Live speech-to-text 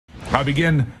I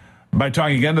begin by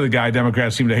talking again to the guy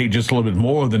Democrats seem to hate just a little bit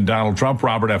more than Donald Trump,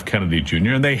 Robert F. Kennedy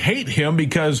Jr., and they hate him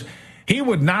because he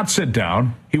would not sit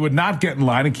down, he would not get in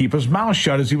line and keep his mouth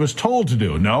shut as he was told to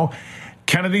do. No,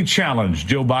 Kennedy challenged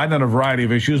Joe Biden on a variety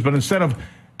of issues, but instead of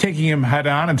taking him head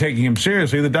on and taking him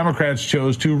seriously, the Democrats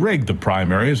chose to rig the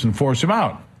primaries and force him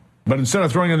out. But instead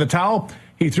of throwing in the towel,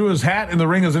 he threw his hat in the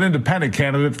ring as an independent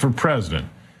candidate for president.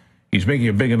 He's making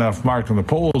a big enough mark on the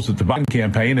polls that the Biden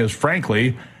campaign is,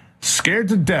 frankly, scared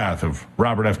to death of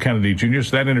Robert F. Kennedy Jr.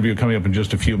 So that interview coming up in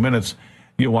just a few minutes.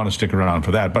 You'll want to stick around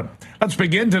for that. But let's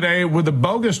begin today with the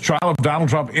bogus trial of Donald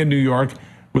Trump in New York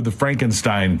with the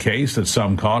Frankenstein case that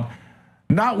some call it.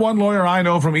 Not one lawyer I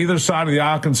know from either side of the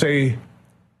aisle can say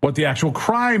what the actual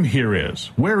crime here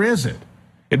is. Where is it?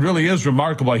 It really is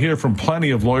remarkable. I hear from plenty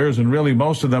of lawyers, and really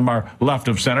most of them are left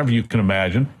of center, if you can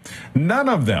imagine. None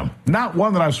of them, not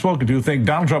one that I've spoken to, think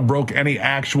Donald Trump broke any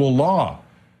actual law,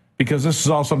 because this is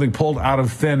all something pulled out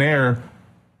of thin air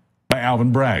by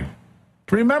Alvin Bragg.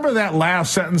 Remember that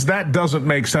last sentence? That doesn't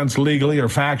make sense legally or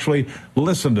factually.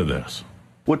 Listen to this.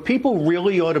 What people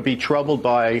really ought to be troubled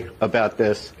by about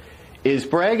this is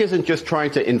Bragg isn't just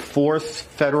trying to enforce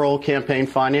federal campaign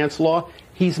finance law.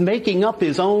 He's making up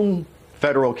his own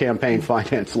federal campaign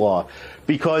finance law,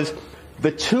 because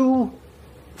the two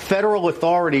federal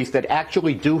authorities that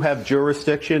actually do have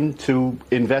jurisdiction to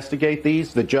investigate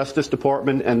these, the Justice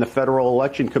Department and the Federal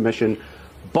Election Commission,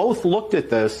 both looked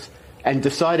at this and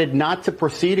decided not to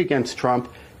proceed against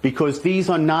Trump because these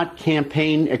are not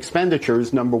campaign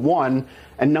expenditures, number one.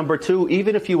 And number two,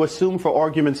 even if you assume for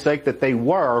argument's sake that they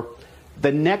were,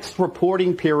 the next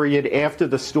reporting period after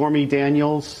the Stormy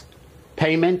Daniels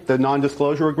payment, the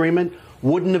non-disclosure agreement,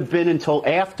 wouldn't have been until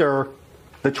after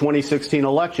the 2016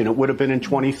 election. It would have been in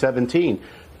 2017.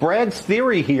 Bragg's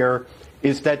theory here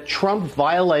is that Trump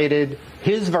violated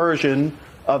his version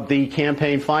of the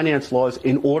campaign finance laws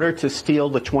in order to steal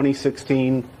the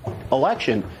 2016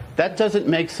 election. That doesn't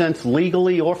make sense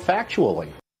legally or factually.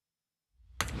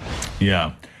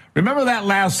 Yeah. Remember that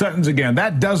last sentence again.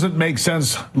 That doesn't make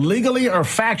sense legally or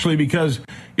factually, because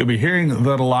you'll be hearing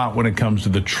that a lot when it comes to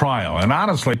the trial. And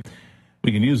honestly,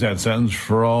 we can use that sentence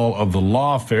for all of the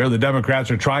lawfare the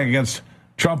Democrats are trying against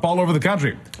Trump all over the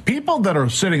country. People that are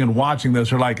sitting and watching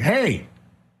this are like, hey,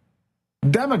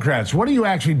 Democrats, what are you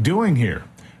actually doing here?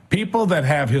 People that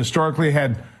have historically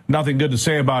had nothing good to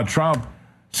say about Trump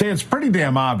say it's pretty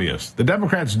damn obvious. The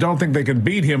Democrats don't think they can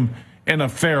beat him in a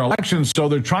fair election, so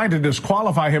they're trying to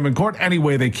disqualify him in court any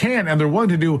way they can, and they're willing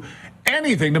to do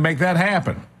anything to make that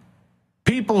happen.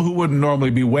 People who wouldn't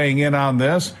normally be weighing in on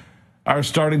this are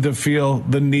starting to feel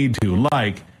the need to,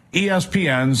 like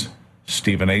ESPN's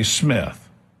Stephen A. Smith.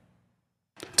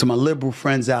 To my liberal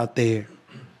friends out there,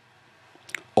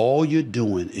 all you're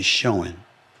doing is showing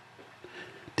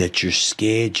that you're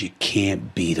scared you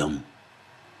can't beat them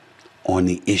on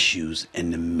the issues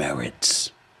and the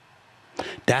merits.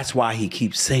 That's why he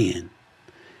keeps saying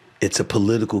it's a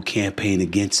political campaign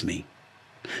against me.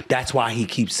 That's why he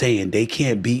keeps saying they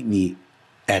can't beat me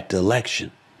at the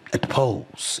election, at the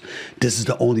polls. This is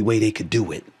the only way they could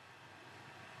do it.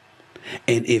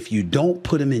 And if you don't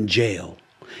put him in jail,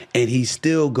 and he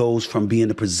still goes from being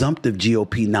the presumptive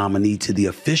GOP nominee to the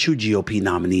official GOP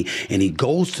nominee, and he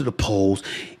goes to the polls,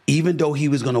 even though he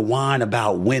was going to whine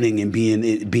about winning and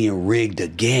being rigged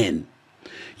again,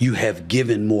 you have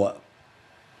given more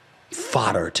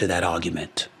fodder to that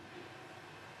argument,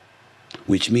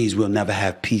 which means we'll never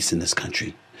have peace in this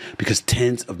country, because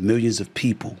tens of millions of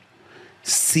people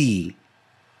see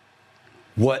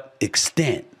what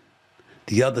extent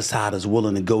the other side is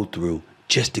willing to go through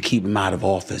just to keep him out of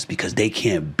office, because they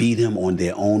can't beat him on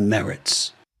their own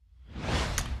merits.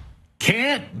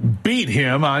 Can't beat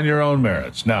him on your own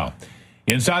merits. Now,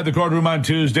 inside the courtroom on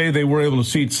Tuesday, they were able to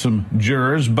seat some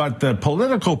jurors, but the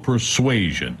political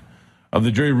persuasion of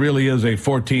the jury really is a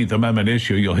 14th Amendment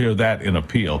issue. You'll hear that in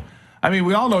appeal. I mean,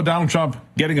 we all know Donald Trump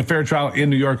getting a fair trial in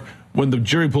New York when the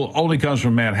jury pool only comes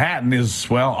from Manhattan is,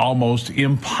 well, almost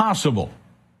impossible.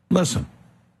 Listen.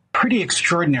 Pretty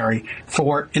extraordinary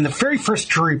for, in the very first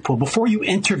jury pool, before you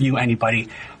interview anybody,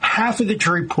 half of the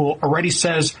jury pool already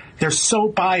says they're so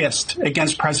biased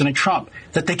against President Trump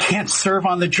that they can't serve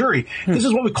on the jury. This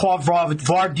is what we call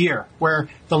voir dire, where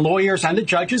the lawyers and the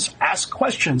judges ask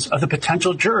questions of the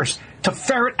potential jurors to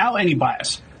ferret out any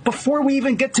bias. Before we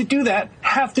even get to do that,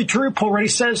 half the jury pool already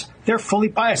says they're fully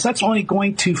biased. That's only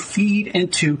going to feed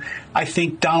into, I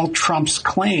think, Donald Trump's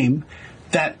claim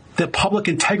that the public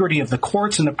integrity of the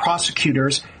courts and the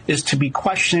prosecutors is to be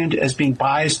questioned as being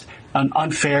biased and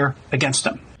unfair against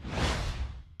them.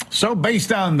 So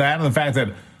based on that and the fact that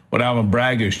what Alvin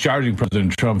Bragg is charging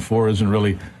President Trump for isn't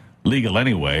really legal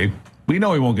anyway, We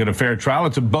know he won't get a fair trial.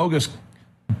 It's a bogus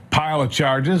pile of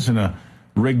charges and a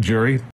rigged jury.